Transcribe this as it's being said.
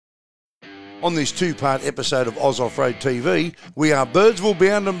On this two-part episode of Oz Off-Road TV, we are Birdsville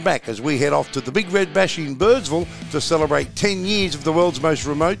bound and back as we head off to the Big Red Bash in Birdsville to celebrate 10 years of the world's most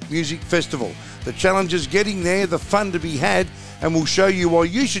remote music festival. The challenges getting there, the fun to be had, and we'll show you why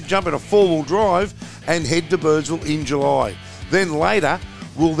you should jump in a four-wheel drive and head to Birdsville in July. Then later,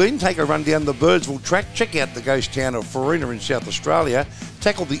 we'll then take a run down the Birdsville track, check out the ghost town of Farina in South Australia,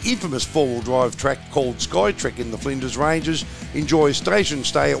 tackle the infamous four-wheel drive track called Sky Trek in the Flinders Ranges, enjoy a station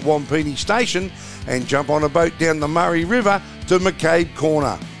stay at Wampini Station, and jump on a boat down the Murray River to McCabe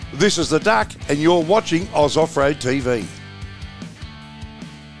Corner. This is The Duck, and you're watching Oz Off-Road TV.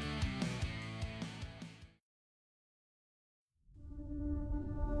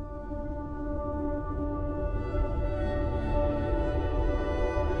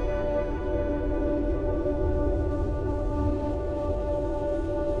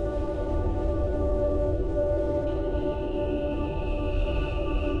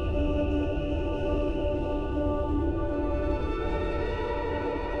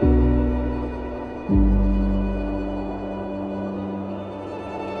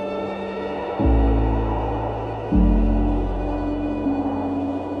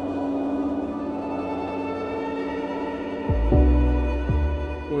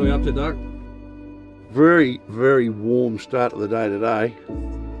 What are we up to, Doug? Very, very warm start of the day today.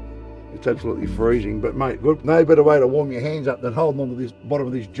 It's absolutely freezing, but mate, no better way to warm your hands up than holding onto this bottom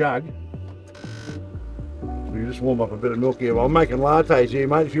of this jug. You just warm up a bit of milk here. I'm making lattes here,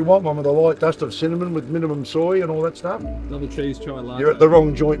 mate. If you want one with a light dust of cinnamon with minimum soy and all that stuff. Double cheese chai latte. You're at the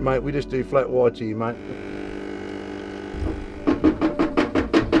wrong joint, mate. We just do flat whites here, mate.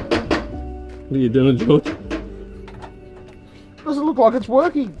 What are you doing, George? Doesn't look like it's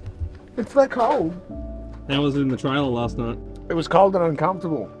working. It's that cold. How was it in the trailer last night? It was cold and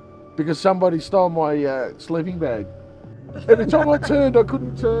uncomfortable because somebody stole my sleeping bag. Every time I turned, I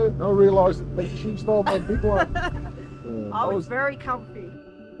couldn't turn. I realised that she stole my big one. I was very comfy.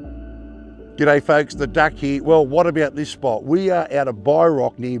 G'day folks, the Duck here. Well, what about this spot? We are out of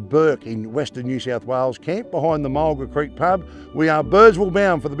Byrock near Burke in western New South Wales, camped behind the Mulga Creek pub. We are Birdsville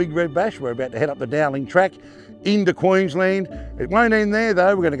bound for the Big Red Bash. We're about to head up the Dowling track into Queensland. It won't end there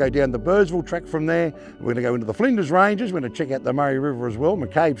though. We're going to go down the Birdsville track from there. We're going to go into the Flinders Ranges. We're going to check out the Murray River as well,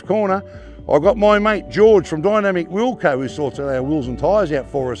 McCabe's Corner. I've got my mate George from Dynamic Wheel Co who sorts out our wheels and tyres out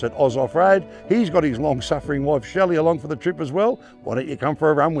for us at Oz Off-Road. He's got his long-suffering wife Shelley along for the trip as well. Why don't you come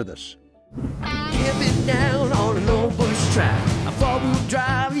for a run with us? Camping down on an old bush track, a four-wheel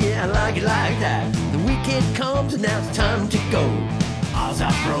drive, yeah, I like it like that. The weekend comes and now it's time to go. Oz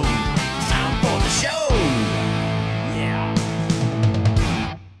Off-Road, time for the show. Yeah.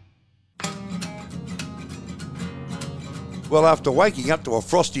 Well, after waking up to a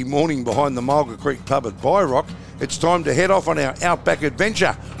frosty morning behind the Mulga Creek pub at Byrock, it's time to head off on our outback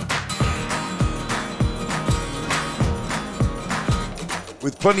adventure.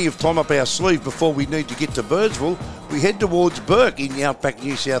 With plenty of time up our sleeve before we need to get to Birdsville, we head towards Burke in the outback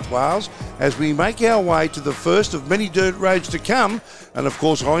New South Wales as we make our way to the first of many dirt roads to come, and of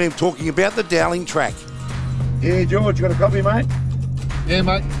course I am talking about the Dowling track. Yeah, George, got a copy, mate? Yeah,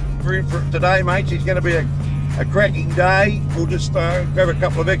 mate. We're in for today, mate. It's going to be a cracking day. We'll just grab a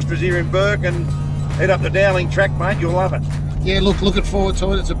couple of extras here in Burke and head up the Dowling track, mate. You'll love it. Yeah, looking forward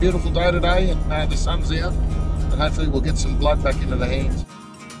to it. It's a beautiful day today and the sun's out. And hopefully we'll get some blood back into the hands.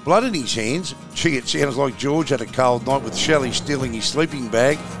 Blood in his hands? Gee, it sounds like George had a cold night with Shelley stealing his sleeping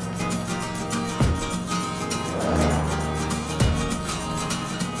bag.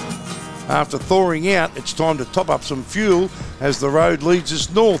 After thawing out, it's time to top up some fuel as the road leads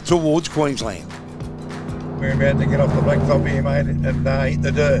us north towards Queensland. We're about to get off the blacktop here, mate, and hit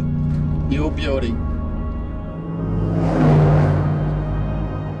the dirt. Your beauty.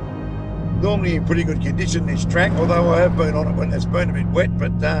 Normally in pretty good condition, this track, although I have been on it when it's been a bit wet,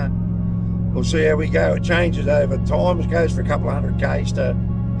 but we'll see how we go. It changes over time. It goes for a couple of 100 k's to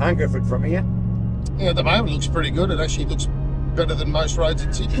Hungerford from here. Yeah, at the moment it looks pretty good. It actually looks better than most roads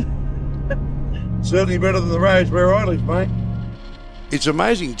in Sydney. Certainly better than the roads where I live, mate. It's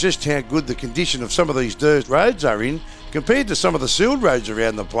amazing just how good the condition of some of these dirt roads are in compared to some of the sealed roads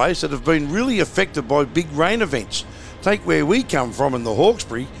around the place that have been really affected by big rain events. Take where we come from in the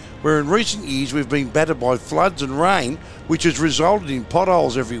Hawkesbury, where in recent years we've been battered by floods and rain, which has resulted in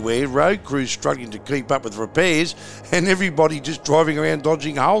potholes everywhere, road crews struggling to keep up with repairs, and everybody just driving around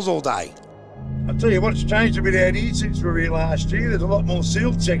dodging holes all day. I'll tell you what's changed a bit out here since we were here last year. There's a lot more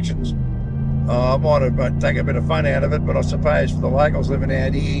sealed sections. I might have taken a bit of fun out of it, but I suppose for the locals living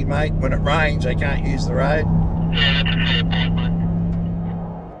out here, mate, when it rains they can't use the road. Yeah, that's a fair point, mate.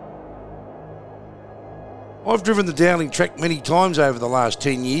 I've driven the Dowling track many times over the last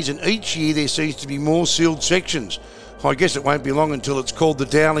 10 years, and each year there seems to be more sealed sections. I guess it won't be long until it's called the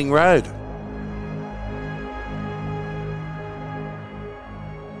Dowling Road.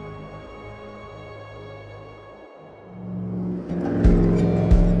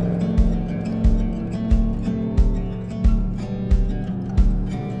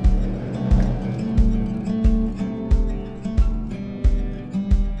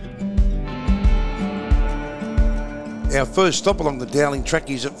 Our first stop along the Dowling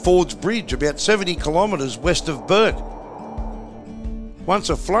track is at Ford's Bridge, about 70 kilometres west of Burke. Once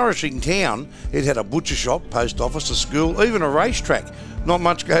a flourishing town, it had a butcher shop, post office, a school, even a racetrack. Not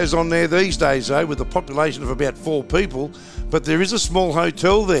much goes on there these days though, with a population of about 4 people, but there is a small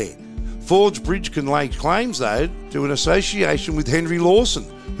hotel there. Ford's Bridge can lay claims though to an association with Henry Lawson,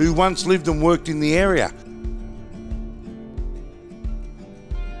 who once lived and worked in the area.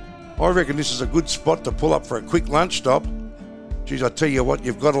 I reckon this is a good spot to pull up for a quick lunch stop. Geez, I tell you what,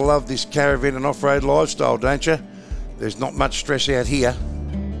 you've got to love this caravan and off-road lifestyle, don't you? There's not much stress out here.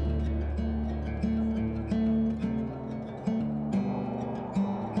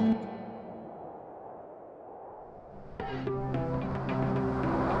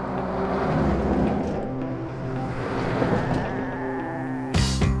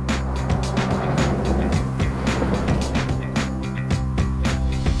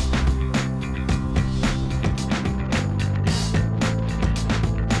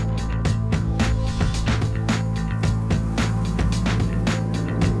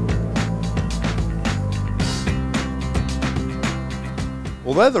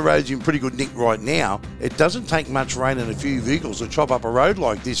 Although the road's in pretty good nick right now, it doesn't take much rain and a few vehicles to chop up a road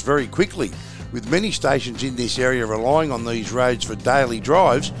like this very quickly. With many stations in this area relying on these roads for daily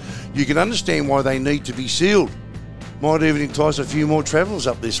drives, you can understand why they need to be sealed. Might even entice a few more travellers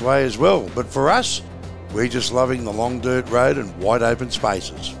up this way as well, but for us, we're just loving the long dirt road and wide open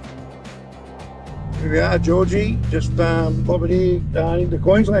spaces. Here we are, Georgie, just bobbing here into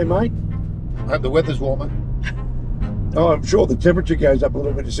Queensland, mate. I hope the weather's warmer. Oh, I'm sure the temperature goes up a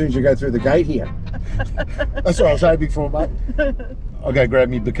little bit as soon as you go through the gate here. That's what I was hoping for, mate. I'll go grab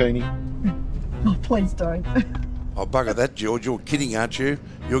me bikini. Oh, please don't. Oh, bugger that, George. You're kidding, aren't you?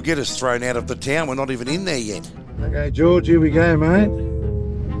 You'll get us thrown out of the town. We're not even in there yet. Okay, George, here we go, mate.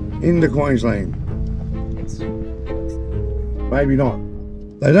 Into Queensland. Maybe not.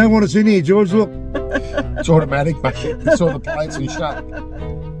 They don't want us in here, George, look. It's automatic, mate. It's all the plates and shut.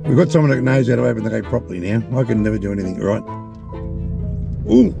 We've got someone that knows how to open the gate properly now. I can never do anything right.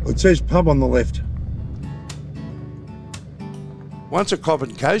 Ooh, it says pub on the left. Once a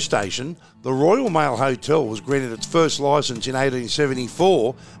Cobb & Co station, the Royal Mail Hotel was granted its first licence in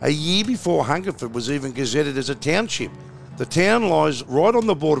 1874, a year before Hungerford was even gazetted as a township. The town lies right on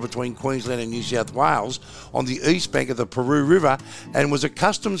the border between Queensland and New South Wales on the east bank of the Paroo River and was a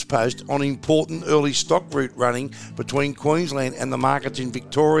customs post on important early stock route running between Queensland and the markets in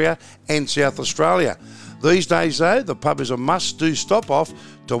Victoria and South Australia. These days though, the pub is a must-do stop-off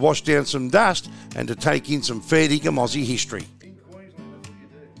to wash down some dust and to take in some fair dinkum Aussie history.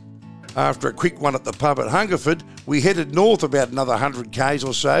 After a quick one at the pub at Hungerford, we headed north about another 100 k's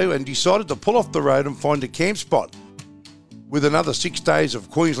or so and decided to pull off the road and find a camp spot. With another 6 days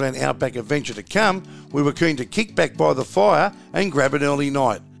of Queensland outback adventure to come, we were keen to kick back by the fire and grab an early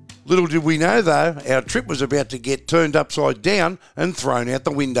night. Little did we know though, our trip was about to get turned upside down and thrown out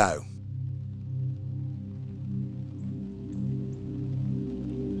the window.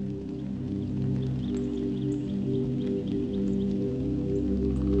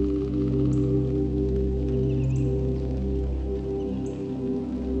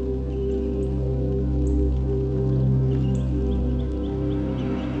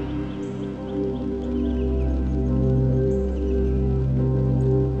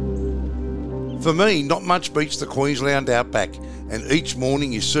 For me, not much beats the Queensland outback, and each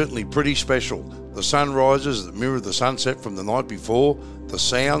morning is certainly pretty special. The sunrises that mirror the sunset from the night before, the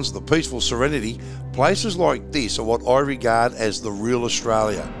sounds, the peaceful serenity, places like this are what I regard as the real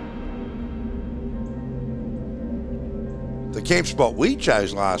Australia. The camp spot we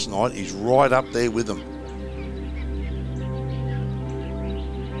chose last night is right up there with them.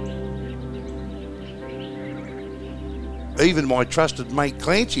 Even my trusted mate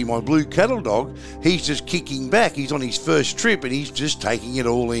Clancy, my blue cattle dog, he's just kicking back. He's on his first trip and he's just taking it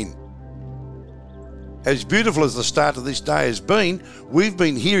all in. As beautiful as the start of this day has been, we've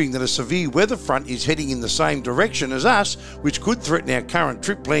been hearing that a severe weather front is heading in the same direction as us, which could threaten our current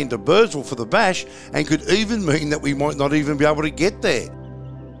trip plan to Birdsville for the bash and could even mean that we might not even be able to get there.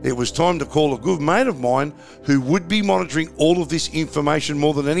 It was time to call a good mate of mine who would be monitoring all of this information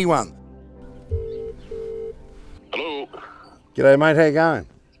more than anyone. G'day, mate. How you going?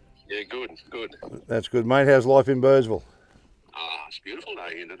 Yeah, good, good. That's good, mate. How's life in Birdsville? It's a beautiful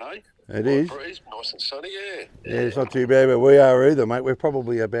day here today. It is. Breeze, nice and sunny, yeah. Yeah, it's not too bad, but we are either, mate. We're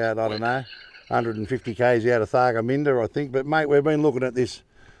probably about, I don't know, 150 k's out of Thargomindah, I think. But, mate, we've been looking at this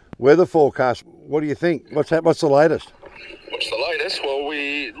weather forecast. What do you think? What's the latest? What's the latest? Well,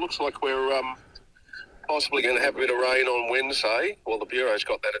 it looks like we're possibly going to have a bit of rain on Wednesday. Well, the Bureau's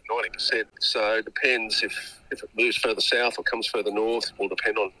got that at 90%. So it depends if it moves further south or comes further north. Will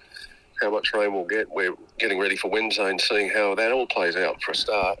depend on how much rain we'll get. We're getting ready for Wednesday and seeing how that all plays out for a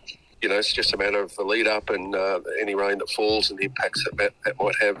start. You know, it's just a matter of the lead up and any rain that falls and the impacts that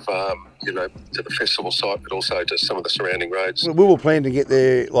might have, you know, to the festival site, but also to some of the surrounding roads. We were planning to get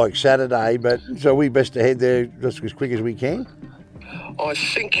there like Saturday, but so we best to head there just as quick as we can. I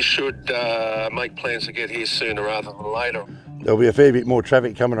think you should make plans to get here sooner rather than later. There'll be a fair bit more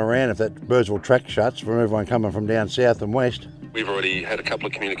traffic coming around if that Birdsville track shuts from everyone coming from down south and west. We've already had a couple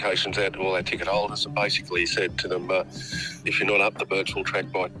of communications out to all our ticket holders and basically said to them, if you're not up the Birdsville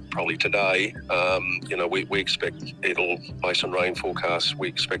track by probably today, you know, we expect it'll, based on rain forecasts, we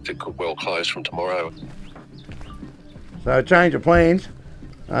expect it could well close from tomorrow. So change of plans.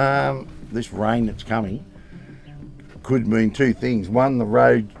 This rain that's coming could mean two things. One, the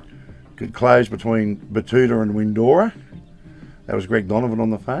road could close between Batuta and Windora. That was Greg Donovan on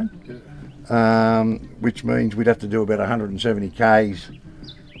the phone. Which means we'd have to do about 170 k's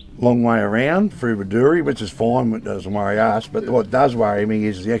long way around through Baduri, which is fine, it doesn't worry us, but what does worry me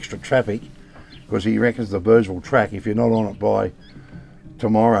is the extra traffic, because he reckons the Birdsville track, if you're not on it by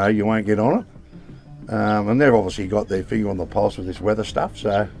tomorrow, you won't get on it. And they've obviously got their finger on the pulse with this weather stuff,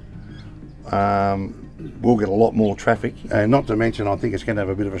 so we'll get a lot more traffic, and not to mention I think it's going to have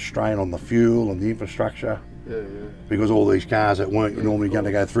a bit of a strain on the fuel and the infrastructure. Because all these cars that weren't normally going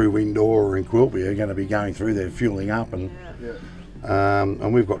to go through Windor or in Quilpie are going to be going through there, fueling up,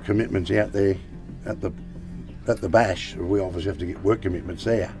 and we've got commitments out there at the bash. We obviously have to get work commitments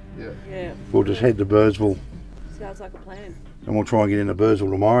there. We'll just head to Birdsville. Sounds like a plan. And we'll try and get into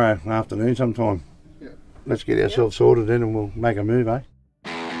Birdsville tomorrow afternoon sometime. Let's get ourselves sorted in and we'll make a move, eh?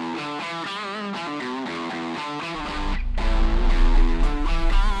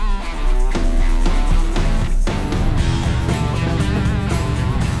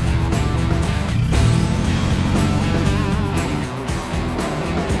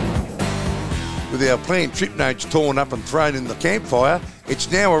 With our planned trip notes torn up and thrown in the campfire,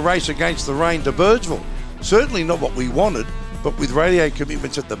 it's now a race against the rain to Birdsville. Certainly not what we wanted, but with radio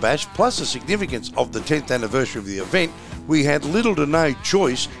commitments at the bash, plus the significance of the 10th anniversary of the event, we had little to no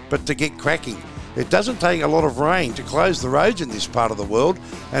choice but to get cracking. It doesn't take a lot of rain to close the roads in this part of the world,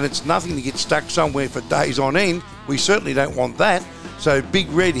 and it's nothing to get stuck somewhere for days on end. We certainly don't want that. So Big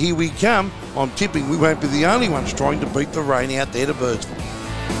Red, here we come. I'm tipping we won't be the only ones trying to beat the rain out there to Birdsville.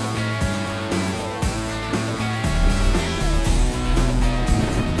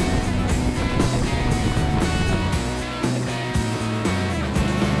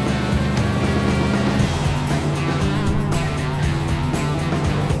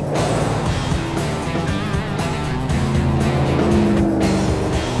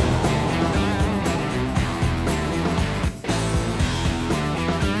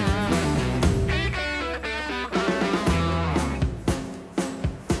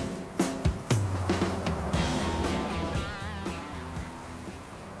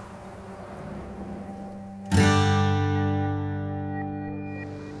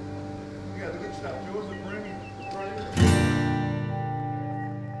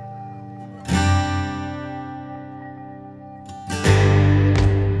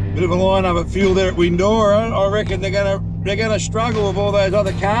 Bit of a line-up at fuel there at Windora. I reckon they're gonna struggle with all those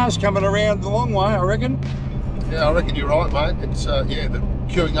other cars coming around the long way, I reckon. Yeah, I reckon you're right, mate. It's they're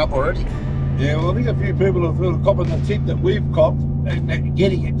queuing up already. Yeah, well, I think a few people have sort of copping the tip that we've copped and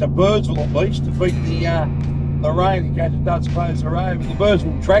getting it to Birdsville at least to beat the rain in case it does close the road. With the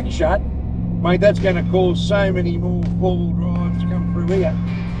Birdsville track shut, mate, that's going to cause so many more four-wheel drives to come through here.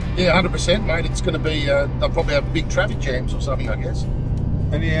 Yeah, 100%, mate. It's going to be, they'll probably have big traffic jams or something, I guess.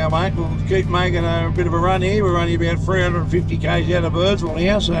 Anyhow, mate, we'll keep making a bit of a run here. We're only about 350 k's out of Birdsville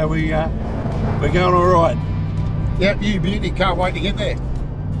now, so we're going all right. Yeah, you beauty, can't wait to get there.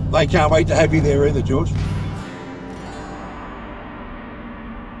 They can't wait to have you there either, George.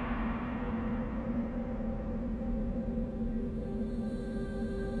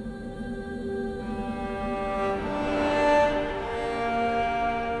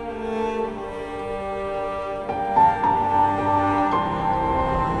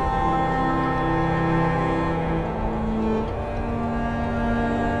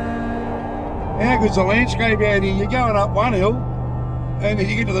 How good's the landscape out here. You're going up one hill, and then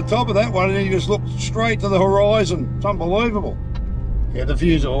you get to the top of that one, and then you just look straight to the horizon. It's unbelievable. Yeah, the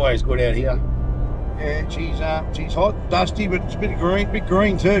view's always good out here. Yeah, she's hot, dusty, but it's a bit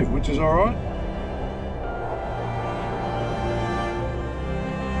green too, which is all right.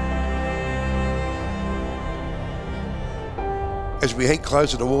 As we head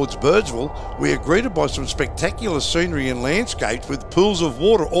closer towards Birdsville, we are greeted by some spectacular scenery and landscapes with pools of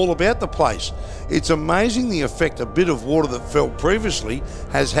water all about the place. It's amazing the effect a bit of water that fell previously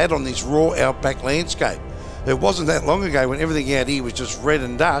has had on this raw outback landscape. It wasn't that long ago when everything out here was just red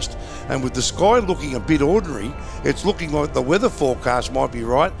and dust, and with the sky looking a bit ordinary, it's looking like the weather forecast might be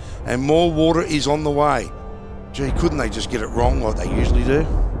right and more water is on the way. Gee, couldn't they just get it wrong like they usually do?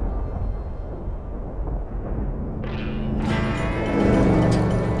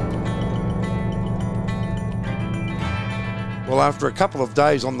 Well, after a couple of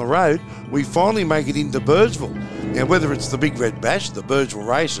days on the road, we finally make it into Birdsville. Now, whether it's the Big Red Bash, the Birdsville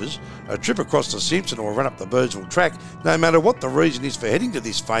races, a trip across the Simpson or a run up the Birdsville track, no matter what the reason is for heading to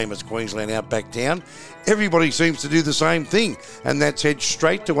this famous Queensland outback town, everybody seems to do the same thing, and that's head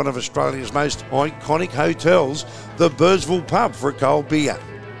straight to one of Australia's most iconic hotels, the Birdsville pub, for a cold beer.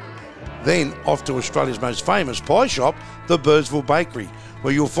 Then off to Australia's most famous pie shop, the Birdsville Bakery,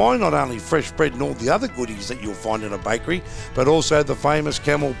 where you'll find not only fresh bread and all the other goodies that you'll find in a bakery, but also the famous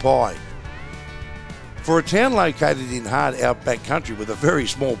camel pie. For a town located in hard outback country with a very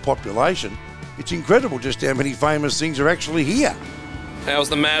small population, it's incredible just how many famous things are actually here. How's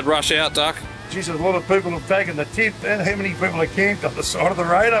the mad rush out, Duck? Geez, a lot of people have taken the tip, and how many people are camped on the side of the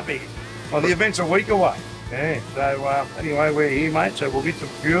road up here? Well, the event's a week away. Yeah, so anyway, we're here, mate, so we'll get some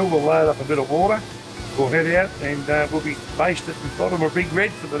fuel, we'll load up a bit of water, we'll head out, and we'll be based at the bottom of Big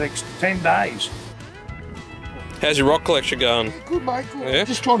Red for the next 10 days. How's your rock collection going? Good, mate. Good. Yeah?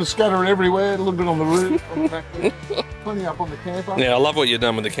 Just trying to scatter it everywhere, a little bit on the roof, on the back there. Plenty up on the camper. Yeah, I love what you've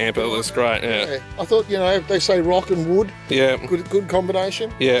done with the camper. It looks great, yeah. I thought, you know, they say rock and wood. Yeah. Good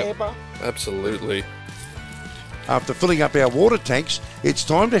combination. Yeah. Camper. Absolutely. After filling up our water tanks, it's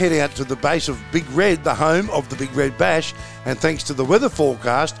time to head out to the base of Big Red, the home of the Big Red Bash, and thanks to the weather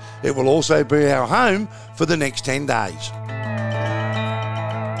forecast, it will also be our home for the next 10 days.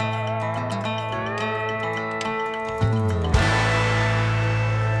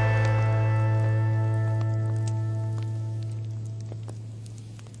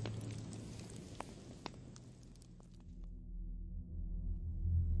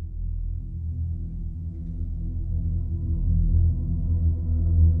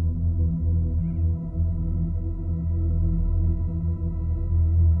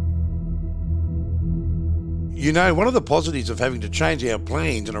 You know, one of the positives of having to change our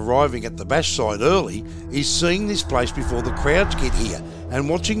plans and arriving at the bash site early is seeing this place before the crowds get here and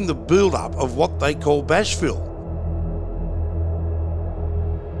watching the build-up of what they call Bashville.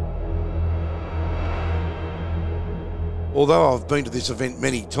 Although I've been to this event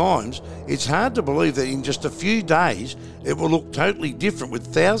many times, it's hard to believe that in just a few days it will look totally different,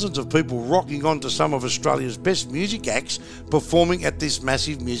 with thousands of people rocking on to some of Australia's best music acts performing at this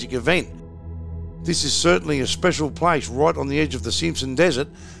massive music event. This is certainly a special place right on the edge of the Simpson Desert,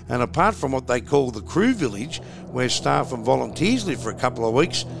 and apart from what they call the crew village, where staff and volunteers live for a couple of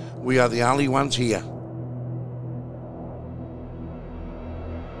weeks, we are the only ones here.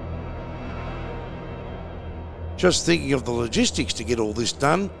 Just thinking of the logistics to get all this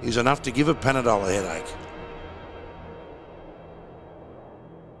done is enough to give a Panadol a headache.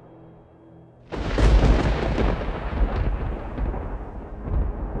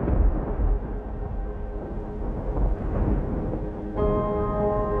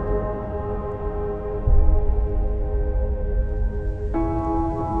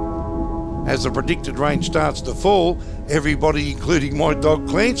 As the predicted rain starts to fall, everybody, including my dog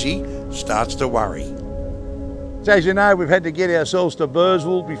Clancy, starts to worry. So as you know, we've had to get ourselves to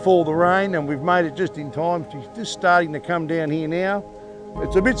Birdsville before the rain, and we've made it just in time. She's just starting to come down here now.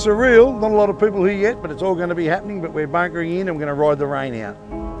 It's a bit surreal, not a lot of people here yet, but it's all going to be happening, but we're bunkering in and we're going to ride the rain out.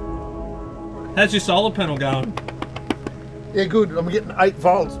 How's your solar panel going? Yeah, good. I'm getting 8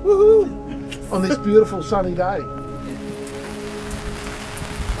 volts. Woohoo! On this beautiful sunny day.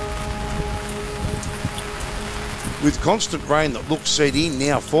 With constant rain that looks set in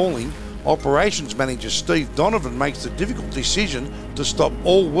now falling, Operations Manager Steve Donovan makes the difficult decision to stop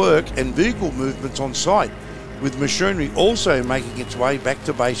all work and vehicle movements on site, with machinery also making its way back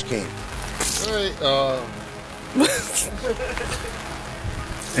to base camp. Hey,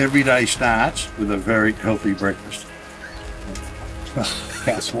 Every day starts with a very healthy breakfast.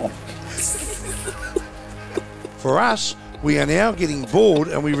 Can't swap. For us, We are now getting bored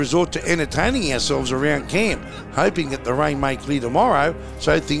and we resort to entertaining ourselves around camp, hoping that the rain may clear tomorrow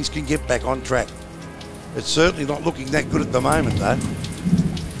so things can get back on track. It's certainly not looking that good at the moment though.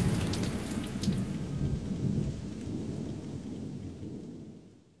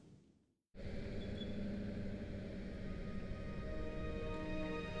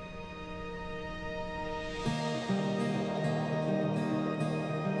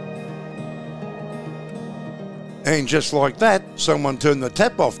 And just like that, someone turned the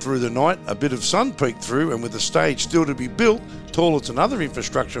tap off through the night, a bit of sun peeked through, and with the stage still to be built, toilets and other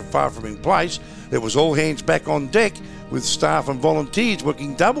infrastructure far from in place, it was all hands back on deck, with staff and volunteers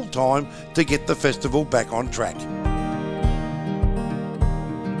working double time to get the festival back on track.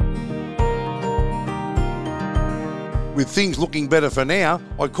 With things looking better for now,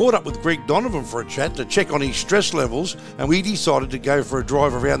 I caught up with Greg Donovan for a chat to check on his stress levels, and we decided to go for a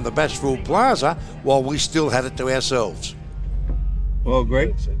drive around the Birdsville Plaza while we still had it to ourselves. Well,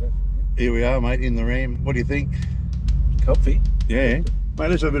 Greg, here we are, mate, in the Ram. What do you think? Comfy. Yeah. Mate,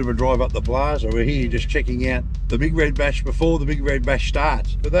 let's have a bit of a drive up the plaza. We're here just checking out the Big Red Bash before the Big Red Bash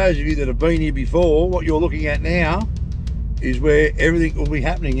starts. For those of you that have been here before, what you're looking at now is where everything will be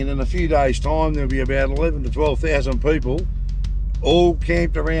happening, and in a few days' time there'll be about 11 to 12,000 people all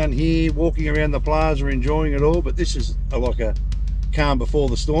camped around here, walking around the plaza, enjoying it all. But this is like a calm before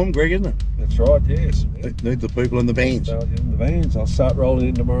the storm, Greg, isn't it? That's right, yes. Need the people in the vans. In the vans. I'll start rolling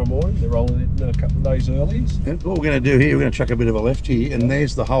in tomorrow morning. They're rolling in a couple of days early. And what we're going to do here, we're going to chuck a bit of a left here, and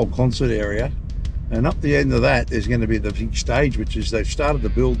there's the whole concert area. And up the end of that, there's going to be the big stage, which is they've started to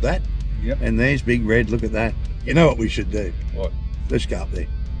build that. Yep. And there's Big Red, look at that. You know what we should do? What? Let's go up there.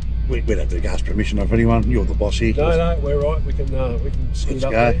 We don't have to ask permission of anyone. You're the boss here. No, we're right. We can scoot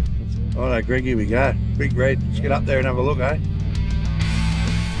up go. there. Righto, Greg, here we go. Big Red, let's get up there and have a look, eh?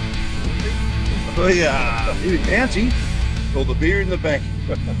 Oh yeah, here we bouncy. All the beer in the back.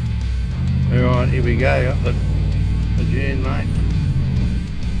 All right, here we go. Up the dune, mate.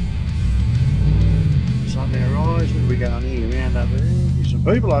 Sunrise. Where are we going here? Round up there. There's some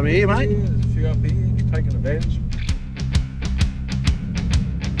people over here, mate. Yeah, there's a few up here taking advantage.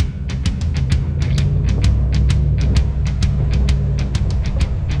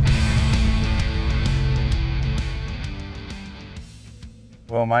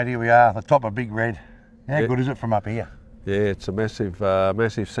 Well, mate, here we are, the top of Big Red. How good is it from up here? Yeah, it's a massive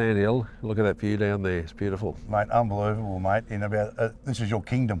sand hill. Look at that view down there, it's beautiful. Mate, unbelievable, mate. In about, this is your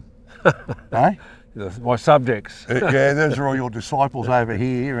kingdom, eh? My subjects. Yeah, those are all your disciples over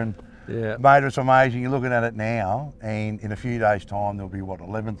here, and yeah, mate, it's amazing. You're looking at it now, and in a few days' time, there'll be, what,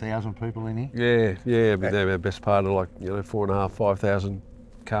 11,000 people in here? Yeah, but they're the best part of 4,500, 5,000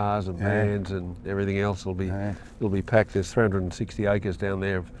 cars and vans and everything else. It'll be packed. There's 360 acres down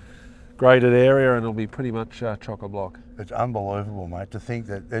there of graded area, and it'll be pretty much chock-a-block. It's unbelievable, mate, to think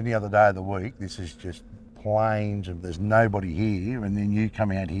that any other day of the week, this is just plains and there's nobody here, and then you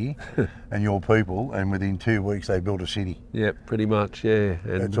come out here and your people, and within 2 weeks they build a city. Yeah, pretty much, yeah.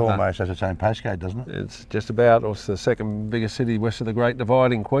 And it's almost has its own postcode, doesn't it? It's just about, it's the second biggest city west of the Great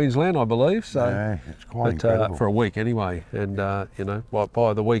Divide in Queensland, I believe. So yeah, it's quite incredible. For a week anyway, and by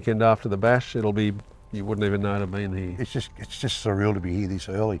the weekend after the bash, it'll be, you wouldn't even know to be in here. It's just surreal to be here this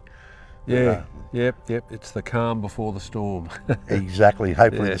early. Yeah, yep. It's the calm before the storm. Exactly.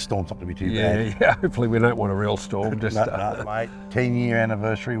 Hopefully the storm's not going to be too bad. Yeah, hopefully we don't want a real storm. Just no, mate. 10-year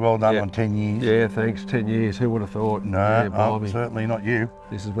anniversary. Well done on 10 years. Yeah, thanks. 10 years. Who would have thought? No, certainly not you.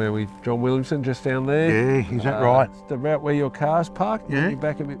 This is where John Williamson, just down there. Yeah, is that right? It's about where your car's parked. Yeah. Maybe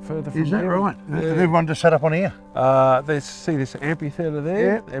back a bit further from there. Is that right? Yeah. And everyone just sat up on here? See this amphitheatre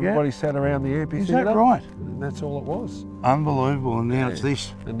there? Yeah, Everybody sat around the amphitheatre. Is that right? And that's all it was. Unbelievable. And now it's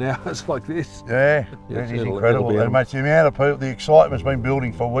this. And now it's like this. Yeah, that is incredible. And mate, the amount of people, the excitement's been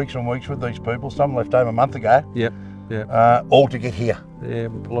building for weeks and weeks with these people. Some left home a month ago. Yep. All to get here. Yeah,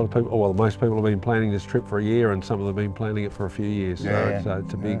 a lot of people, well, most people have been planning this trip for a year, and some of them have been planning it for a few years. So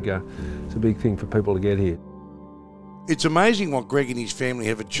it's a big thing for people to get here. It's amazing what Greg and his family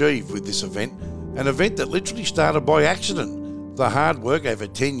have achieved with this event, an event that literally started by accident. The hard work over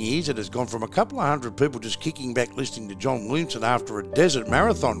 10 years, it has gone from a couple of hundred people just kicking back listening to John Williamson after a desert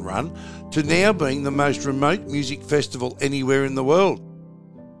marathon run to now being the most remote music festival anywhere in the world.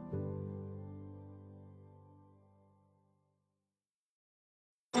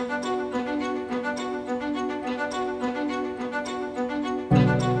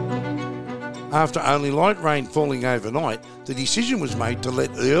 After only light rain falling overnight, the decision was made to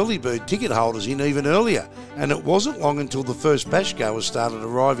let the early bird ticket holders in even earlier, and it wasn't long until the first bash goers started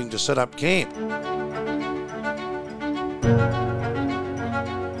arriving to set up camp.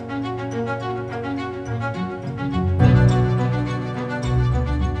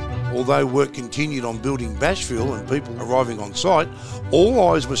 Although work continued on building Birdsville and people arriving on site,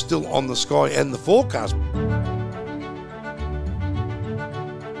 all eyes were still on the sky and the forecast.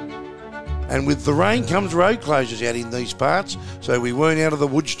 And with the rain comes road closures out in these parts, so we weren't out of the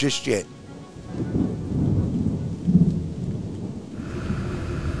woods just yet.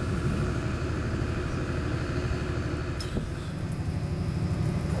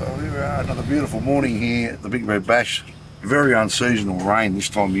 Well, here we are, another beautiful morning here at the Big Red Bash. Very unseasonal rain this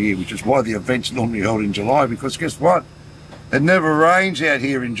time of year, which is why the event's normally held in July, because guess what? It never rains out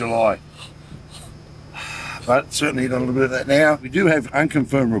here in July. But certainly done a little bit of that now. We do have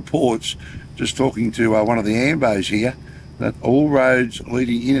unconfirmed reports, just talking to one of the AMBOs here, that all roads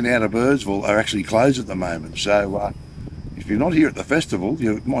leading in and out of Birdsville are actually closed at the moment. So if you're not here at the festival,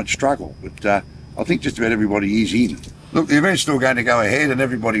 you might struggle, but I think just about everybody is in. Look, the event's still going to go ahead and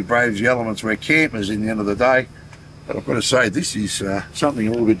everybody braves the elements. We're campers in the end of the day. But I've got to say, this is something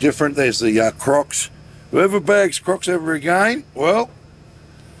a little bit different. There's the Crocs. Whoever bags Crocs ever again, well,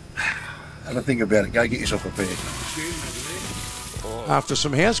 have a think about it. Go get yourself a pair. After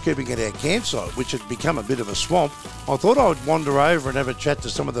some housekeeping at our campsite, which had become a bit of a swamp, I thought I would wander over and have a chat to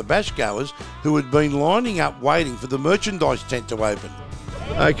some of the bash goers who had been lining up waiting for the merchandise tent to open.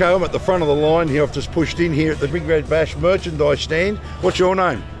 Okay, I'm at the front of the line here. I've just pushed in here at the Big Red Bash merchandise stand. What's your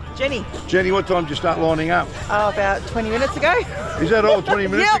name? Jenny. Jenny, what time did you start lining up? Oh, about 20 minutes ago. Is that all, 20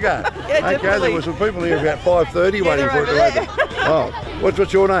 minutes Yep. ago? Yeah, okay, definitely. there were some people here about 5:30 waiting for it to they're open. Oh,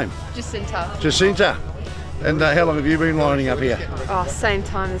 what's your name? Jacinta. Jacinta. And how long have you been lining up here? Oh, same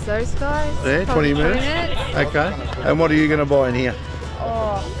time as those guys. Yeah, Probably 20 minutes? Okay. And what are you going to buy in here?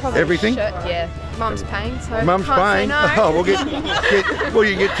 Oh, probably Everything? A shirt, yeah. Mum's paying, so Mum's can't say paying? no. Oh, well,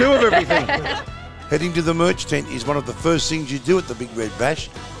 you get two of everything. Heading to the merch tent is one of the first things you do at the Big Red Bash.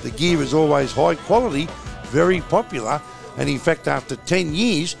 The gear is always high quality, very popular, and in fact after 10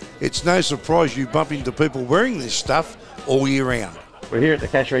 years, it's no surprise you bump into people wearing this stuff all year round. We're here at the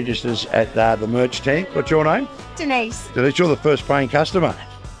cash registers at the merch tent. What's your name? Denise. Denise, you're the first paying customer.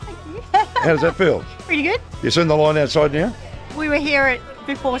 Thank you. How does that feel? Pretty good. You seen the line outside now? We were here at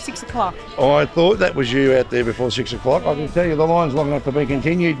before 6 o'clock. I thought that was you out there before 6 o'clock. I can tell you the line's long enough to be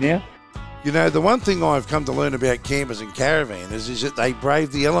continued now. You know, the one thing I've come to learn about campers and caravanners is that they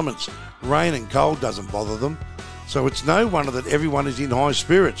brave the elements. Rain and cold doesn't bother them. So it's no wonder that everyone is in high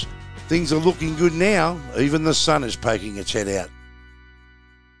spirits. Things are looking good now. Even the sun is poking its head out.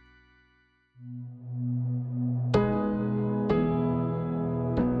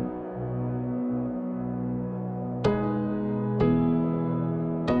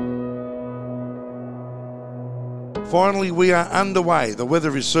 Finally, we are underway. The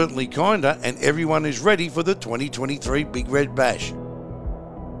weather is certainly kinder and everyone is ready for the 2023 Big Red Bash.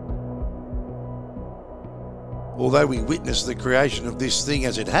 Although we witnessed the creation of this thing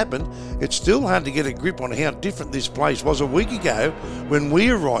as it happened, it's still hard to get a grip on how different this place was a week ago. When we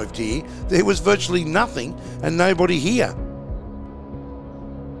arrived here, there was virtually nothing and nobody here.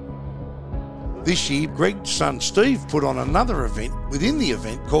 This year, Greg's son Steve put on another event within the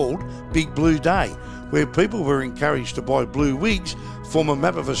event called Big Blue Day, where people were encouraged to buy blue wigs, form a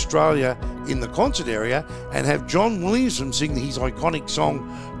map of Australia in the concert area, and have John Williamson sing his iconic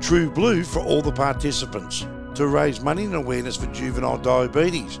song True Blue for all the participants to raise money and awareness for juvenile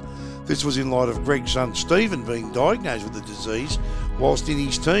diabetes. This was in light of Greg's son Stephen being diagnosed with the disease whilst in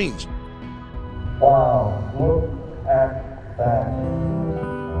his teens. Wow, look at that.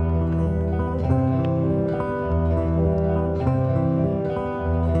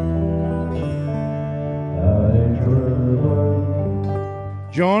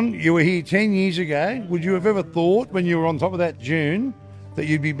 John, you were here 10 years ago. Would you have ever thought when you were on top of that dune that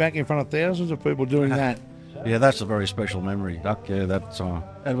you'd be back in front of thousands of people doing that? Yeah, that's a very special memory, Duck. Yeah, that's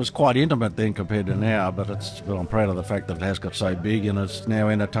it was quite intimate then compared to now, but I'm proud of the fact that it has got so big and it's now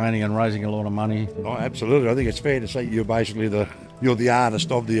entertaining and raising a lot of money. Oh, absolutely. I think it's fair to say you're basically you're the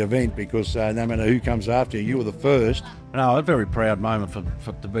artist of the event, because no matter who comes after you, you were the first. No, a very proud moment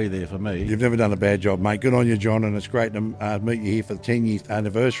to be there for me. You've never done a bad job, mate. Good on you, John, and it's great to meet you here for the 10-year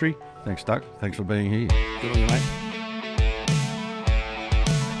anniversary. Thanks, Duck. Thanks for being here. Good on you, mate.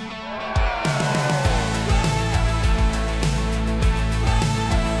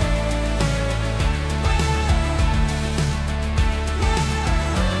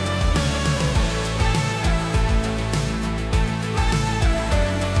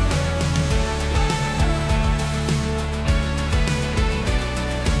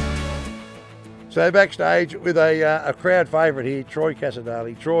 So backstage with a crowd favourite here, Troy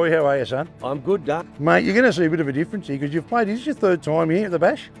Casadali. Troy, how are you, son? I'm good, Duck. Mate, you're going to see a bit of a difference here because you've played. Is this your third time here at the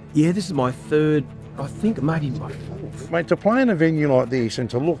Bash? Yeah, this is my third I think maybe my fourth. Mate, to play in a venue like this and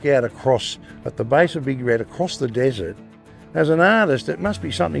to look out across at the base of Big Red, across the desert, as an artist, it must be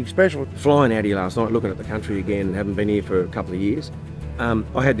something special. Flying out here last night, looking at the country again, haven't been here for a couple of years.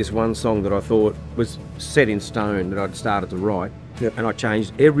 I had this one song that I thought was set in stone that I'd started to write, and I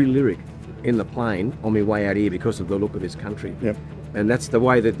changed every lyric in the plane on my way out here because of the look of this country. Yep. And that's the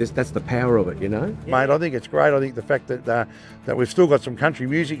way that's the power of it, you know? Mate, I think it's great. I think the fact that that we've still got some country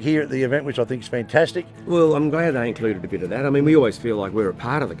music here at the event, which I think is fantastic. Well, I'm glad they included a bit of that. I mean, we always feel like we're a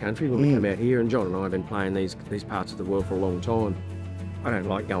part of the country when we come out here, and John and I have been playing these parts of the world for a long time. I don't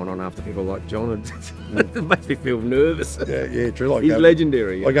like going on after people like John. It makes me feel nervous. Yeah, true. Like he's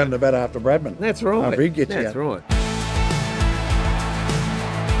legendary. Like going to bat after Bradman. That's right. After he gets That's out. right.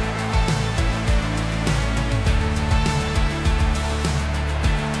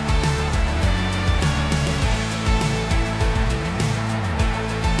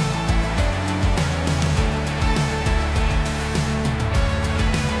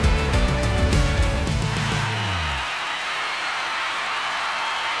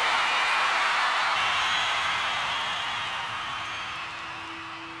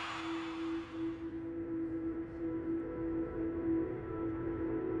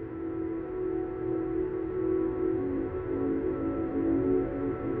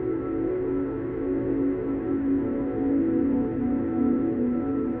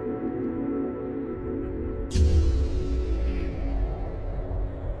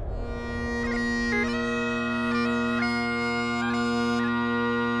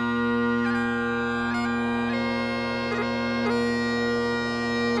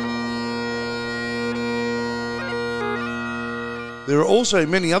 There are also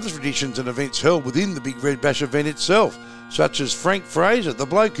many other traditions and events held within the Big Red Bash event itself, such as Frank Fraser, the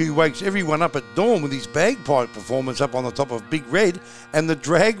bloke who wakes everyone up at dawn with his bagpipe performance up on the top of Big Red, and the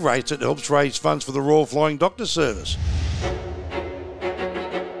drag race that helps raise funds for the Royal Flying Doctor Service.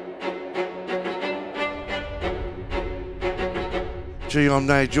 Gee, I'm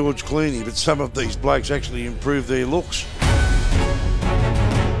no George Clooney, but some of these blokes actually improve their looks.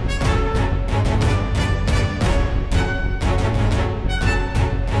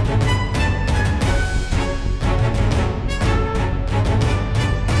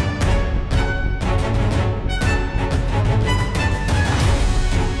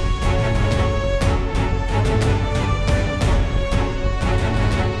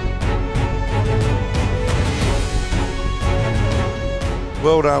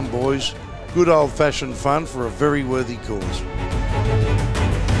 Well done, boys. Good old-fashioned fun for a very worthy cause.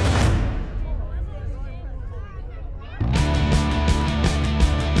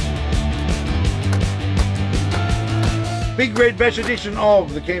 Big Red Bash edition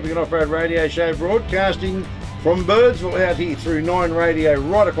of the Camping and Off-Road Radio Show, broadcasting from Birdsville out here through 9 Radio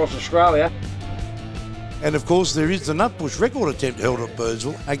right across Australia. And of course there is the Nutbush record attempt held at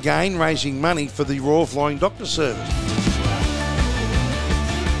Birdsville, again raising money for the Royal Flying Doctor Service.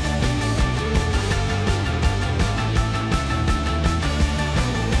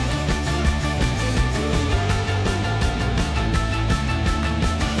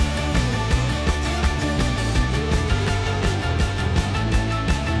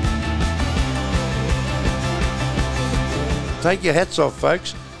 Take your hats off,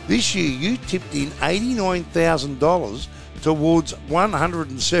 folks. This year you tipped in $89,000 towards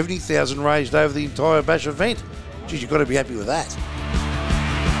 $170,000 raised over the entire Bash event. Geez, you've got to be happy with that.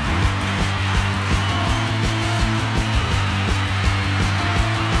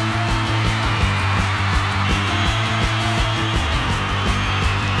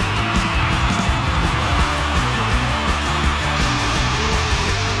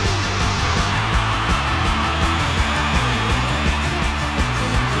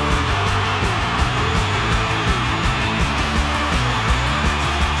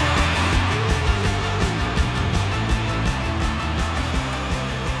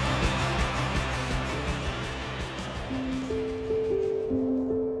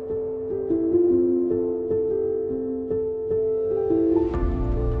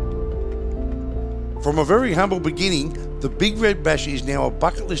 From a very humble beginning, the Big Red Bash is now a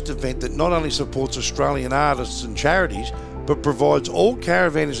bucket list event that not only supports Australian artists and charities, but provides all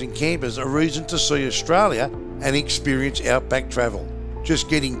caravanners and campers a reason to see Australia and experience outback travel. Just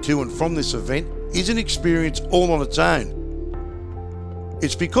getting to and from this event is an experience all on its own.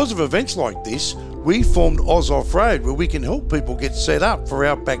 It's because of events like this, we formed Oz Off-Road, where we can help people get set up for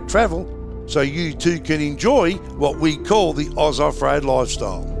outback travel so you too can enjoy what we call the Oz Off-Road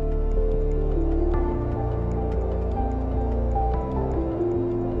lifestyle.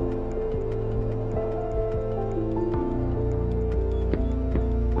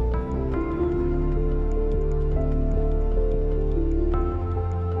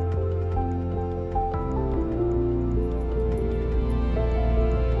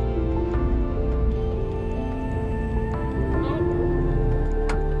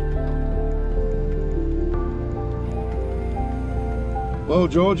 Well,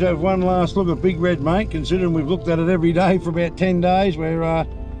 George, have one last look at Big Red, mate. Considering we've looked at it every day for about 10 days, we're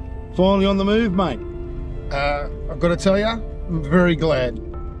finally on the move, mate. I've got to tell you, I'm very glad.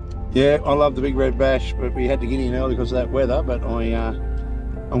 Yeah, I love the Big Red Bash, but we had to get in early because of that weather, but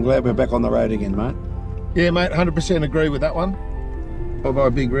I'm glad we're back on the road again, mate. Yeah, mate, 100% agree with that one.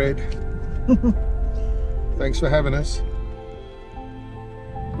 Bye-bye, Big Red. Thanks for having us.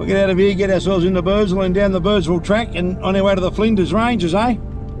 We'll get out of here, get ourselves into Birdsville and down the Birdsville track and on our way to the Flinders Ranges, eh?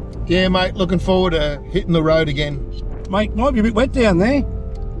 Yeah, mate, looking forward to hitting the road again. Mate, might be a bit wet down there.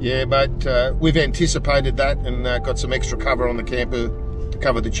 Yeah, mate, we've anticipated that and got some extra cover on the camper to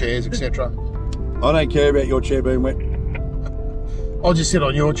cover the chairs, etc. I don't care about your chair being wet. I'll just sit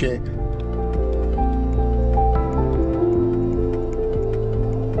on your chair.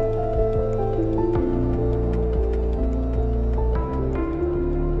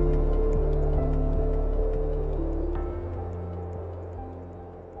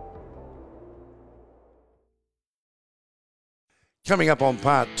 Coming up on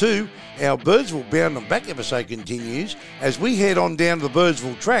part 2, our Birdsville Bound and Back episode continues as we head on down to the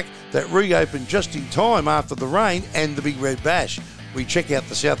Birdsville track that reopened just in time after the rain and the Big Red Bash. We check out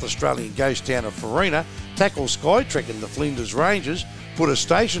the South Australian ghost town of Farina, tackle Skytrek in the Flinders Ranges, put a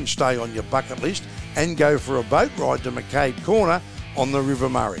station stay on your bucket list and go for a boat ride to McCabe Corner on the River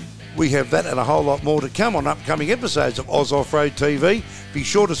Murray. We have that and a whole lot more to come on upcoming episodes of Oz Off-Road TV. Be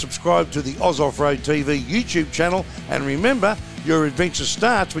sure to subscribe to the Oz Off-Road TV YouTube channel, and remember, your adventure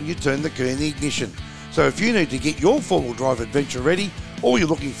starts when you turn the key in the ignition. So if you need to get your four-wheel drive adventure ready, or you're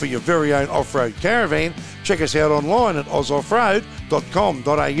looking for your very own off-road caravan, check us out online at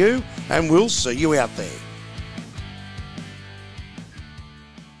ozoffroad.com.au and we'll see you out there.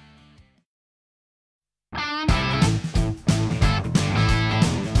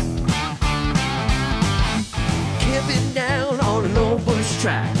 Camping down on an old bush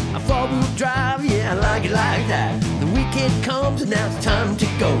track, a four-wheel drive, yeah, I like it like that. The weekend comes and now it's time to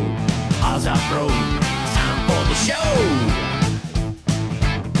go. Oz Off-Road, it's time for the show.